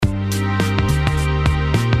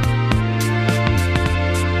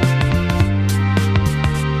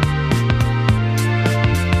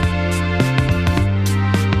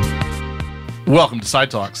Welcome to Side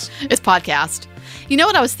Talks. It's podcast. You know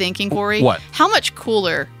what I was thinking, Corey? What? How much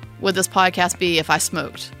cooler would this podcast be if I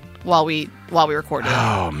smoked while we recorded it?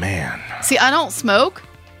 Oh, man. See, I don't smoke,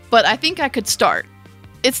 but I think I could start.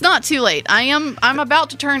 It's not too late. I'm about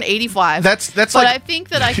to turn 85. That's but like, I think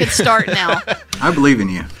that I could start now. I believe in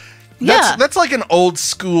you. That's like an old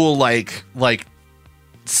school like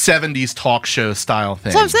 70s talk show style thing.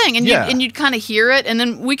 That's what I'm saying. And yeah. you'd kind of hear it, and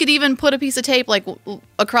then we could even put a piece of tape like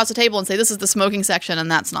across the table and say, this is the smoking section, and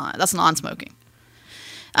that's non-smoking.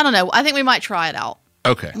 I don't know. I think we might try it out.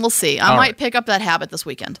 Okay. We'll see. I might pick up that habit this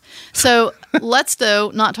weekend. So let's,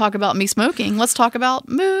 though, not talk about me smoking. Let's talk about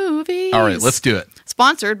movies. All right, let's do it.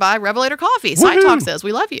 Sponsored by Revelator Coffee. Side Talk says,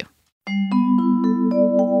 we love you.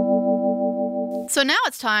 So now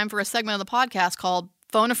it's time for a segment of the podcast called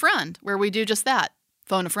Phone a Friend, where we do just that.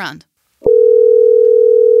 Phone a friend.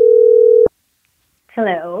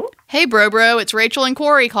 Hello. Hey, bro. It's Rachel and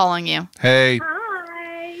Corey calling you. Hey.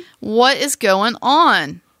 Hi. What is going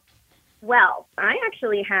on? Well, I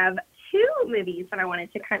actually have two movies that I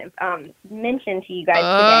wanted to kind of mention to you guys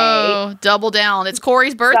Oh, double down. It's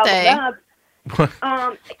Corey's birthday. today.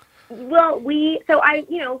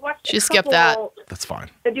 Watched. She skipped that. That's fine.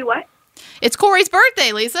 Do what? It's Corey's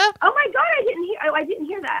birthday, Lisa. Oh my God, I didn't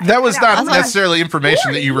hear that. That was not That's not- necessarily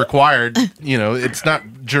information that you required. You know, it's not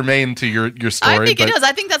germane to your story. I think it is.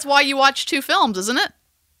 I think that's why you watched two films, isn't it?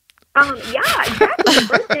 Yeah, exactly. The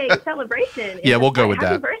birthday celebration. Yeah, we'll go with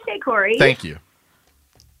Happy that. birthday, Corey. Thank you.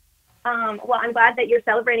 Well, I'm glad that you're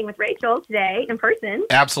celebrating with Rachel today in person.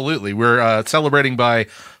 Absolutely. We're celebrating by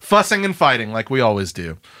fussing and fighting like we always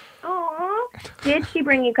do. Aw. Did she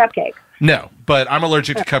bring you cupcakes? No, but I'm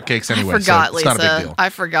allergic to cupcakes anyway, I forgot, so it's Lisa. not a big deal. I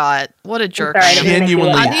forgot. What a jerk. I'm sorry, I didn't mean to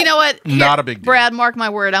Genuinely- do that. You know what? Not a big deal. Brad, mark my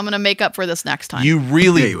word. I'm going to make up for this next time. You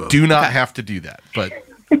really Yeah, you will. do not have to do that, but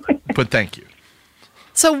thank you.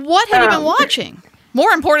 So what have you been watching?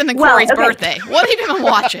 More important than Well, Corey's okay. birthday. What have you been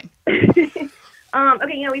watching?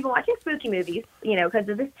 Okay, we've been watching spooky movies, because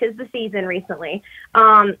this tis the season recently.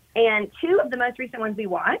 And two of the most recent ones we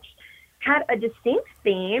watched had a distinct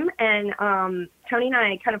theme, and Tony and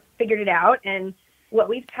I kind of figured it out, and what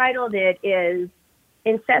we've titled it is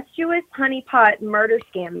Incestuous Honeypot Murder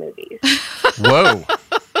Scam Movies. Whoa.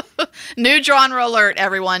 New genre alert,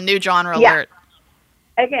 everyone. New genre Yeah. alert.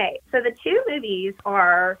 Okay, so the two movies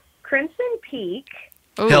are Crimson Peak,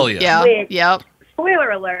 Ooh, Hell yeah. Yeah. Which- Yep.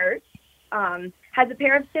 spoiler alert, has a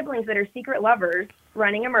pair of siblings that are secret lovers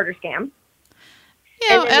running a murder scam.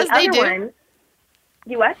 Yeah, And then as the they other do. one-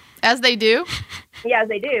 You what? As they do. Yeah, as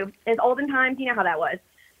they do. It's olden times, you know how that was.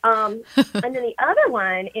 And then the other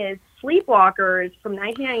one is Sleepwalkers from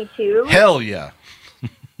 1992. Hell yeah.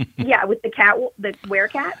 Yeah, with the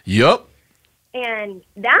werecat. Yup. And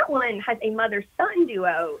that one has a mother-son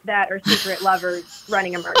duo that are secret lovers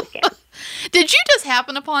running a murder scam. Did you just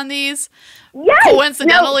happen upon these Yes!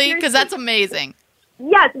 coincidentally? No, Because that's amazing.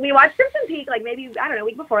 Yes, we watched Crimson Peak, like maybe, I don't know,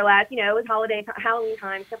 week before last, it was Halloween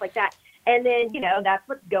time, stuff like that. And then, that's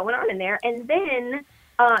what's going on in there. And then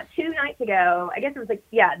 2 nights ago, I guess it was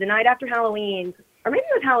the night after Halloween, or maybe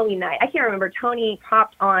it was Halloween night, I can't remember, Tony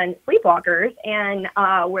popped on Sleepwalkers, and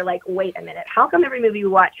we're like, wait a minute, how come every movie we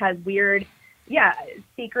watch has weird,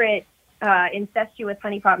 secret, incestuous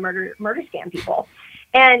honeypot murder scam people?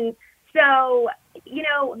 And so,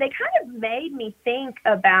 they kind of made me think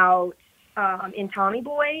about in Tommy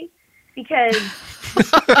Boy, because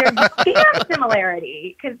there's a scam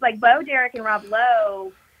similarity. Because Bo Derek and Rob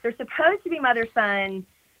Lowe, they're supposed to be mother-son,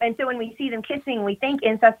 and so when we see them kissing, we think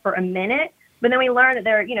incest for a minute, but then we learn that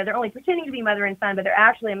they're only pretending to be mother and son, but they're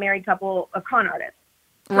actually a married couple of con artists.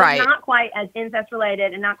 So Right. It's not quite as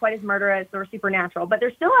incest-related and not quite as murderous or supernatural, but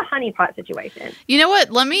there's still a honeypot situation. You know what?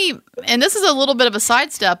 And this is a little bit of a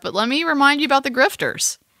sidestep, but let me remind you about the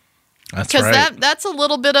Grifters. That's Because right. that's a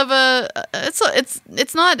little bit of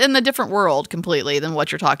it's not in the different world completely than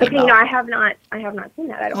what you're talking Okay, about. I have not seen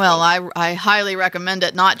that. I don't Well, think. I highly recommend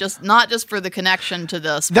it. Not just for the connection to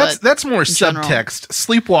this, That's but more in general. subtext.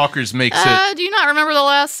 Sleepwalkers makes it. do you not remember the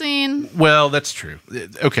last scene? Well, that's true.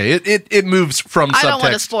 Okay, it moves from I don't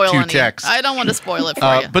want to subtext spoil to any. text. I don't want to spoil it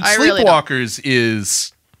for you. But I really don't. Sleepwalkers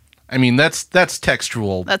is, that's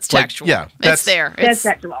textual. That's textual. It's there. That's It's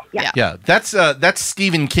sexual. Yeah. Yeah, that's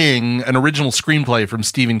Stephen King, an original screenplay from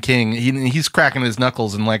Stephen King. He's cracking his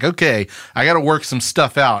knuckles and okay, I got to work some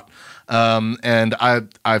stuff out. And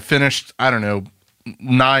I finished, I don't know,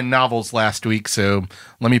 9 novels last week, so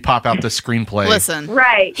let me pop out this screenplay. Listen,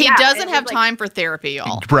 Right. he yeah, doesn't and have it's time for therapy,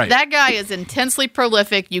 y'all. Right. That guy is intensely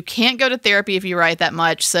prolific. You can't go to therapy if you write that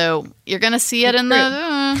much, so you're going to see it in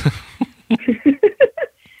the...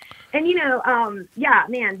 And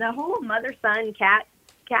man, the whole mother-son cat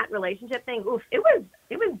cat relationship thing, oof, it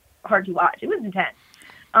was hard to watch. It was intense.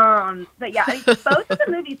 But yeah, I mean, both of the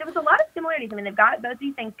movies, there was a lot of similarities. I mean, they've got both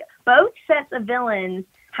these things. Both sets of villains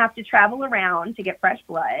have to travel around to get fresh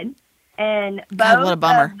blood, and both what a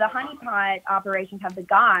bummer. of the honeypot operations have the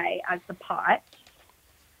guy as the pot.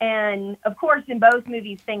 And of course, in both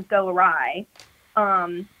movies, things go awry.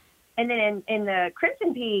 And then in the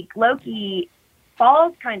Crimson Peak, Loki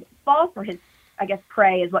falls for his, I guess,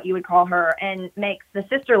 prey is what you would call her, and makes the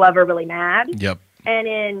sister lover really mad. Yep. And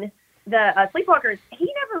in the Sleepwalkers,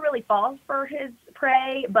 he never really falls for his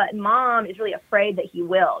prey, but Mom is really afraid that he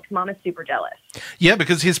will, because Mom is super jealous. Yeah,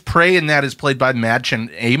 because his prey in that is played by Madchen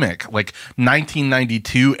Amick, like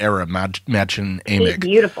 1992 era Madchen Amick. He's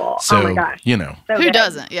beautiful. So, oh my gosh. you know. So Who good.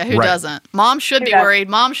 doesn't? Yeah, who Right. doesn't? Mom should be doesn't? worried.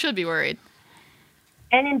 Mom should be worried.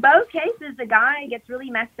 And in both cases, the guy gets really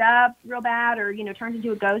messed up real bad, or turns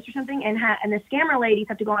into a ghost or something, and the scammer ladies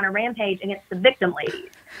have to go on a rampage against the victim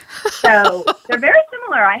ladies. So they're very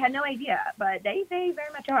similar. I had no idea, but they very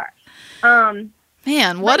much are.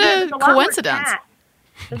 Man, what But a there's lot more coincidence. cats.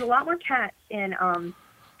 There's a lot more cats in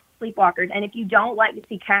Sleepwalkers, and if you don't like to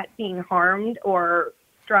see cats being harmed or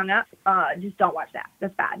strung up, just don't watch that.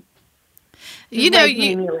 That's bad.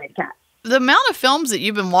 Mutilated cats. The amount of films that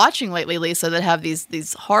you've been watching lately, Lisa, that have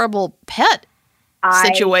these horrible pet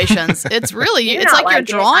situations, it's really, Do it's not like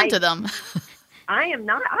you're like it. drawn to them. I am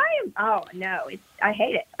not. Oh no, I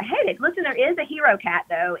hate it. I hate it. Listen, there is a hero cat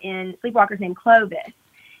though in Sleepwalkers named Clovis,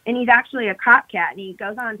 and he's actually a cop cat, and he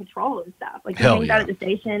goes on patrol and stuff. Like he Hell hangs yeah. out at the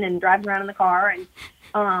station and drives around in the car, and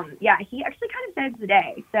yeah, he actually kind of saves the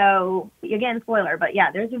day. So again, spoiler, but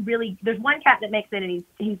yeah, there's one cat that makes it, and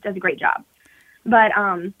he does a great job. But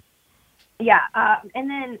yeah, and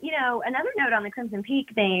then another note on the Crimson Peak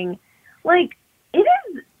thing, like it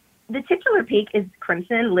is. The titular peak is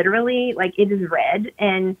crimson, literally, like it is red.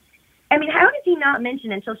 And I mean, how did he not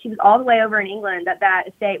mention until she was all the way over in England that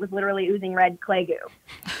estate was literally oozing red clay goo?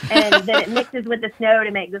 And then it mixes with the snow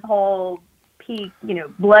to make this whole peak,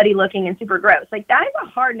 bloody looking and super gross. Like that is a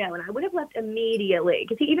hard no, and I would have left immediately,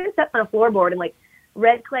 because he even steps on a floorboard and like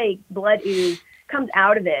red clay blood ooze comes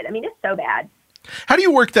out of it. I mean, it's so bad. How do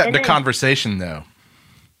you work that into then- conversation, though?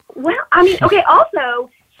 Well, I mean, okay, also,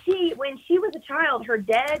 when she was a child, her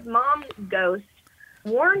dead mom ghost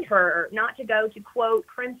warned her not to go to, quote,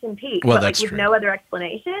 Crimson Peak, Well, but that's with true. no other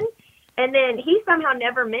explanation. And then he somehow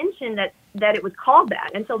never mentioned that it was called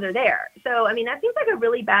that until they're there. So, I mean, that seems like a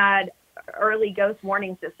really bad early ghost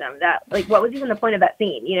warning system. That, like, what was even the point of that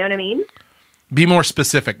scene? You know what I mean? Be more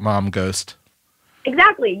specific, Mom Ghost.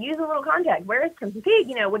 Exactly. Use a little context. Where is Crimson Peak?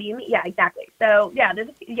 What do you mean? Yeah, exactly. So, yeah,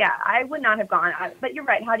 I would not have gone. But you're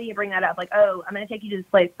right. How do you bring that up? Like, oh, I'm going to take you to this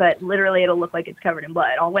place, but literally it'll look like it's covered in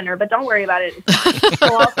blood all winter. But don't worry about it. It's fine.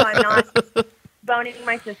 So also, I'm not boning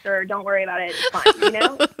my sister. Don't worry about it. It's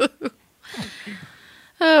fine,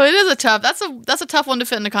 Oh, it is that's a tough one to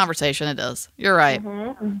fit into conversation. It is. You're right.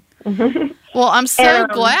 Mm-hmm. Well, I'm so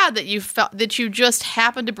And, glad that that you just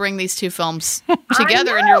happened to bring these two films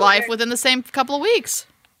together in your know. life within the same couple of weeks.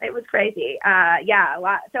 It was crazy. Yeah, a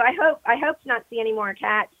lot. So I hope to not see any more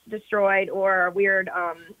cats destroyed or weird,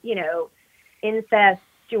 incestual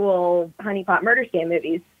honeypot murder scam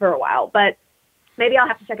movies for a while. But maybe I'll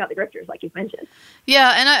have to check out The Grifters, like you've mentioned.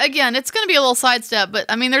 Yeah, and again, it's going to be a little sidestep, but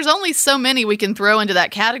I mean, there's only so many we can throw into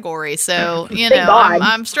that category. So God.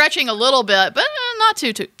 I'm stretching a little bit, but not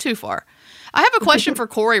too far. I have a question for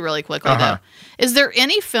Corey, really quickly though. Is there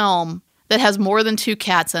any film that has more than 2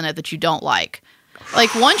 cats in it that you don't like?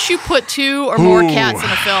 Like once you put 2 or more cats in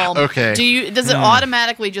a film, okay. does it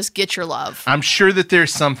automatically just get your love? I'm sure that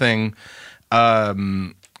there's something,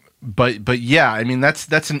 but yeah, I mean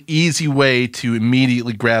that's an easy way to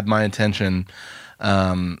immediately grab my attention,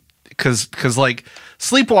 because like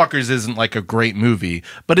Sleepwalkers isn't like a great movie,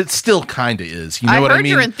 but it still kind of is. You know what I heard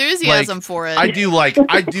mean? your enthusiasm Like, for it. I do like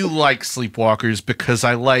Sleepwalkers because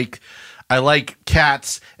I like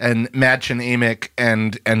cats and Madchen Amick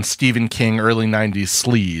and Stephen King early 90s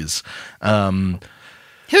sleaze.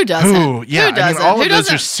 Who doesn't? Yeah, Who doesn't? I mean, all Who of those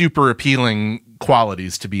doesn't? are super appealing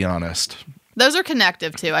qualities, to be honest. Those are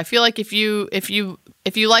connective too. I feel like if you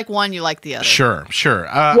like one, you like the other. Sure.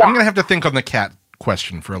 I'm gonna have to think on the cat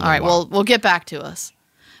question for a little All right, while. we'll get back to us.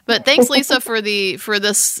 But thanks, Lisa, for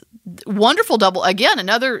this wonderful double. Again,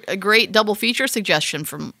 another great double feature suggestion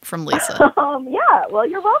from Lisa. Yeah, well,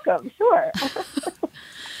 you're welcome. Sure.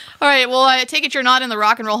 All right, well, I take it you're not in the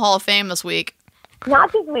Rock and Roll Hall of Fame this week.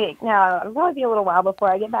 Not this week. No, it'll probably be a little while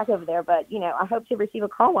before I get back over there, but, I hope to receive a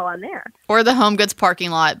call while I'm there. Or the Home Goods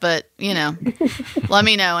parking lot, but, let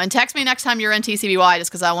me know. And text me next time you're in TCBY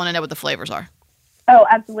just because I want to know what the flavors are. Oh,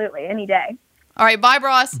 absolutely. Any day. All right, bye,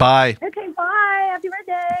 Bros. Bye. Okay, bye. Happy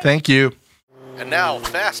birthday. Thank you. And now,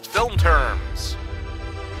 fast film terms.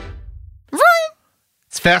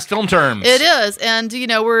 It's fast film terms. It is, and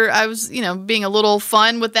I was being a little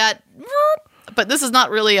fun with that, but this is not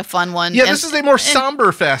really a fun one. Yeah, this is a more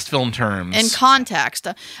somber fast film terms. In context,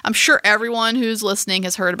 I'm sure everyone who's listening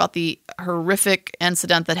has heard about the horrific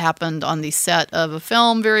incident that happened on the set of a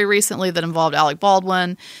film very recently that involved Alec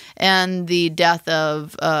Baldwin and the death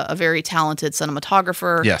of a very talented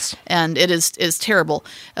cinematographer. Yes, and it is terrible.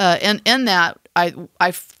 And in that,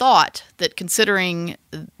 I thought that considering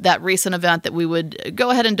that recent event that we would go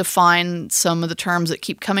ahead and define some of the terms that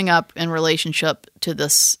keep coming up in relationship to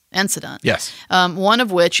this incident. Yes. One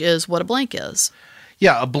of which is what a blank is.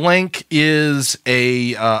 Yeah, a blank is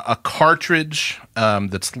a cartridge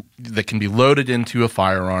that can be loaded into a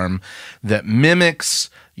firearm that mimics,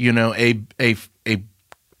 a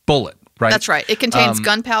bullet, right? That's right. It contains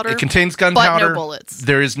gunpowder. It contains gunpowder. But no bullets.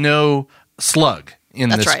 There is no slug in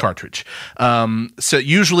That's this right. cartridge. So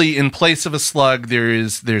usually in place of a slug,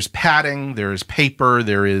 there's padding, there's paper,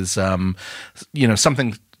 there is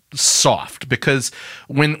something soft, because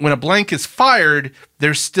when a blank is fired,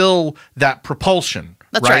 there's still that propulsion.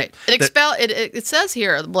 That's right. It says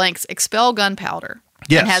here the blanks expel gunpowder.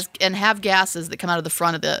 Yes. And have gases that come out of the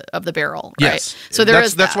front of the barrel. Right? Yes. So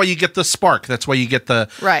that's why you get the spark. That's why you get the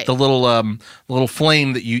little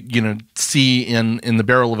flame that you see in the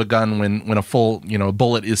barrel of a gun when a full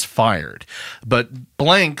bullet is fired. But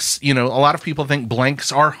blanks, a lot of people think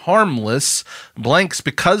blanks are harmless. Blanks,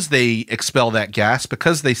 because they expel that gas,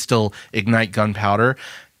 because they still ignite gunpowder,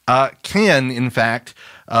 can in fact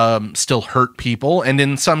still hurt people, and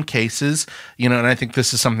in some cases, and I think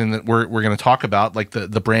this is something that we're going to talk about, like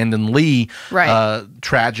the Brandon Lee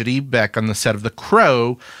tragedy back on the set of The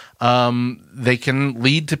Crow. They can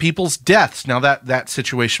lead to people's deaths. Now that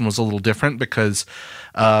situation was a little different because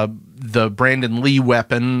the Brandon Lee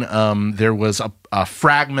weapon, there was a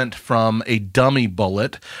fragment from a dummy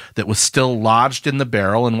bullet that was still lodged in the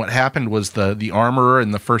barrel, and what happened was the armorer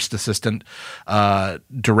and the first assistant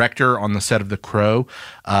director on the set of The Crow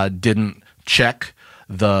didn't check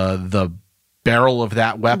the barrel of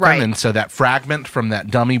that weapon, right. And so that fragment from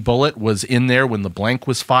that dummy bullet was in there when the blank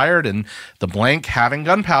was fired, and the blank, having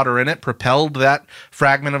gunpowder in it, propelled that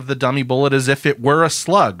fragment of the dummy bullet as if it were a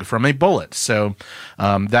slug from a bullet. So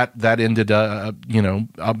that ended up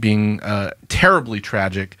being a terribly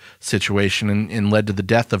tragic situation and led to the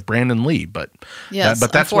death of Brandon Lee. But yes,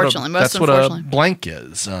 but that's what a blank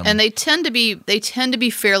is. And they tend to be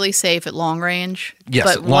fairly safe at long range. Yes,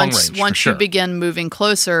 but at long range, once you begin moving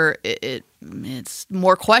closer, it's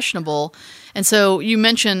more questionable. And so you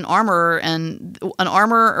mentioned armorer, and an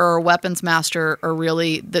armorer or a weapons master are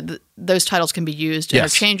really those titles can be used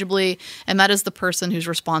interchangeably, and that is the person who's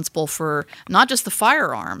responsible for not just the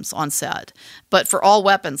firearms on set, but for all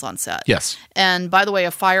weapons on set. Yes. And by the way,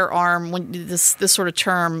 a firearm, when this sort of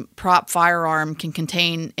term prop firearm can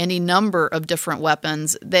contain any number of different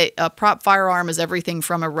weapons. A prop firearm is everything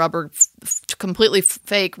from a completely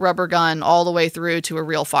fake rubber gun all the way through to a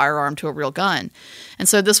real firearm, to a real gun. And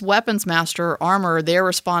so this weapons master or armorer, they're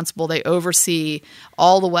responsible. They oversee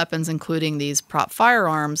all the weapons, including these prop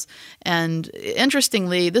firearms. And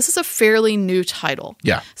interestingly, this is a fairly new title.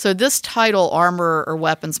 Yeah. So this title, armorer or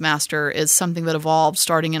weapons master, is something that evolved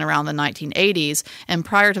starting in around the 1980s. And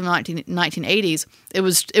prior to the 1980s, it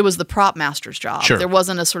was the prop master's job. Sure. There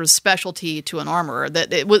wasn't a sort of specialty to an armorer,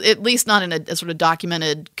 that it was, at least not in a sort of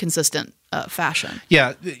documented, consistent fashion.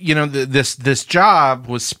 Yeah, this job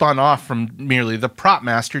was spun off from merely the prop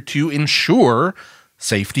master to ensure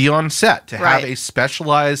safety on set, to have a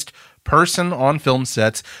specialized person on film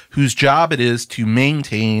sets whose job it is to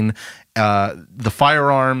maintain the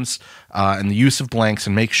firearms and the use of blanks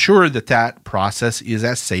and make sure that process is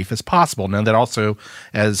as safe as possible. Now, that also,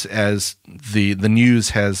 as the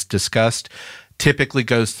news has discussed, typically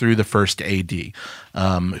goes through the first AD,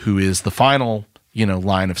 who is the final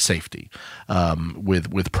line of safety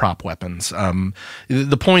with prop weapons.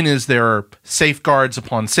 The point is, there are safeguards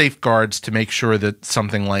upon safeguards to make sure that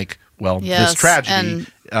something like, this tragedy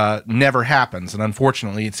never happens. And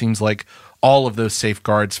unfortunately, it seems like all of those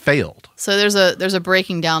safeguards failed. So there's a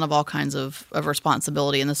breaking down of all kinds of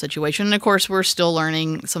responsibility in the situation. And of course, we're still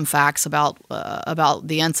learning some facts about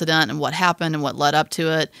the incident and what happened and what led up to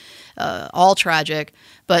it. All tragic.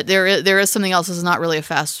 But there is something else. This is not really a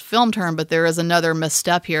fast film term, but there is another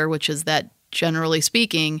misstep here, which is that, generally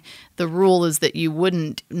speaking, the rule is that you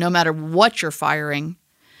wouldn't, no matter what you're firing,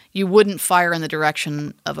 you wouldn't fire in the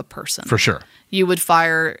direction of a person. For sure. You would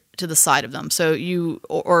fire to the side of them. So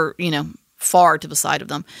far to the side of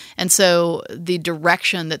them. And so the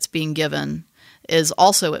direction that's being given is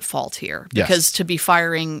also at fault here, Yes. because to be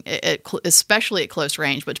firing, especially at close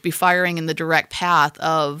range, but to be firing in the direct path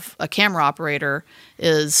of a camera operator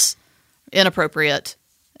is inappropriate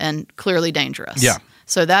and clearly dangerous. Yeah.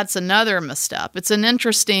 So that's another misstep. It's an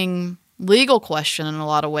interesting legal question in a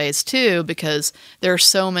lot of ways too, because there are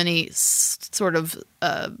so many sort of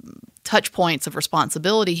touch points of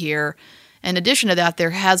responsibility here. In addition to that, there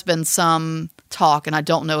has been some talk, and I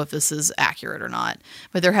don't know if this is accurate or not,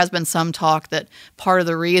 but there has been some talk that part of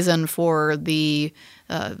the reason for the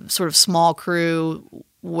sort of small crew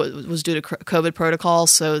was due to COVID protocols.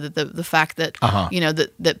 So that the fact that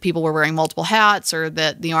that people were wearing multiple hats, or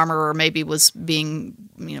that the armorer maybe was being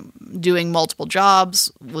doing multiple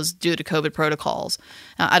jobs, was due to COVID protocols.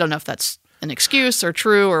 I don't know if that's an excuse or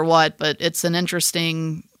true or what, but it's an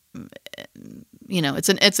interesting. It's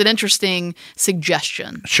an interesting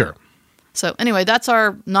suggestion. Sure. So anyway, that's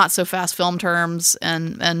our not so fast film terms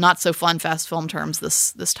and not so fun fast film terms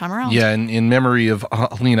this time around. Yeah, in memory of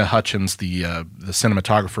Helena Hutchins, the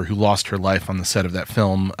cinematographer who lost her life on the set of that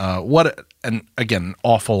film. Again,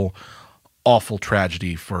 awful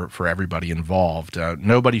tragedy for everybody involved.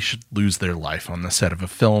 Nobody should lose their life on the set of a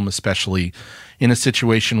film, especially in a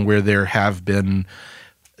situation where there have been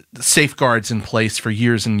safeguards in place for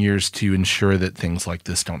years and years to ensure that things like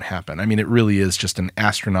this don't happen. I mean, it really is just an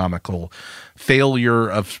astronomical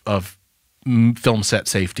failure of film set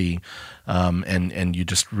safety, and you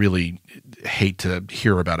just really hate to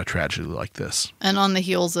hear about a tragedy like this. And on the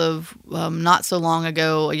heels of not so long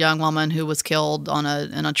ago, a young woman who was killed in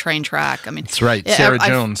a train track. I mean, that's right, Sarah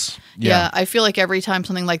Jones. Yeah, I feel like every time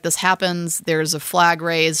something like this happens, there's a flag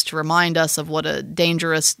raised to remind us of what a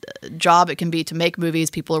dangerous job it can be to make movies.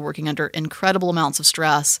 People are working under incredible amounts of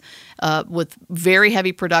stress, with very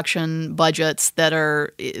heavy production budgets that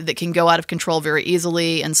can go out of control very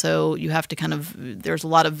easily, and so you have to there's a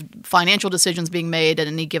lot of financial decisions being made at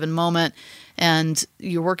any given moment, and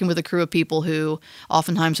you're working with a crew of people who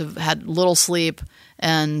oftentimes have had little sleep,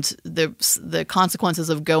 and the consequences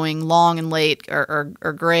of going long and late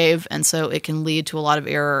are grave, and so it can lead to a lot of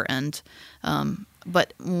error. And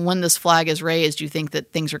but when this flag is raised, you think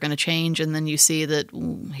that things are going to change, and then you see that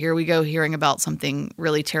here we go, hearing about something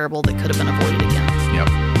really terrible that could have been avoided again. Yep.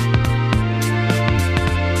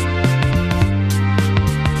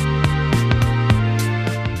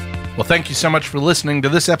 Well, thank you so much for listening to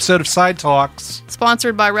this episode of Side Talks.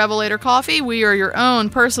 Sponsored by Revelator Coffee, we are your own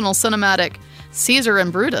personal cinematic Caesar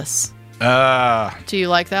and Brutus. Do you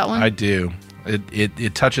like that one? I do.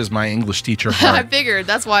 It touches my English teacher I heart. figured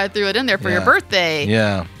that's why I threw it in there for your birthday.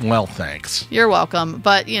 Yeah. Well, thanks. You're welcome.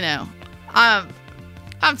 But I'm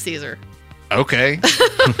Caesar. Okay.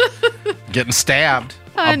 Getting stabbed.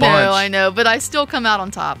 I bunch. know, but I still come out on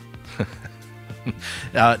top.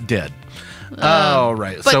 Dead. Oh,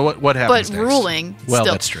 right. So what happens but next? Ruling. Well,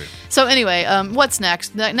 still. that's true. So anyway, what's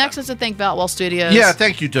next? Next is to thank Boutwell Studios. Yeah,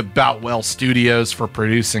 thank you to Boutwell Studios for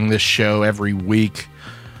producing this show every week.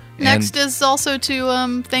 Next is also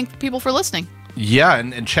to thank people for listening. Yeah,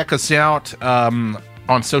 and check us out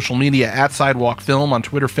on social media at Sidewalk Film on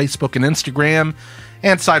Twitter, Facebook, and Instagram,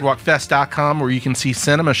 and SidewalkFest.com, where you can see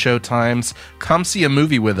cinema showtimes. Come see a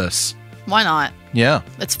movie with us. Why not? Yeah.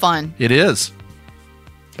 It's fun. It is.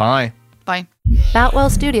 Bye. Bye.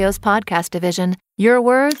 Boutwell Studios Podcast Division. Your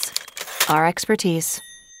words, our expertise.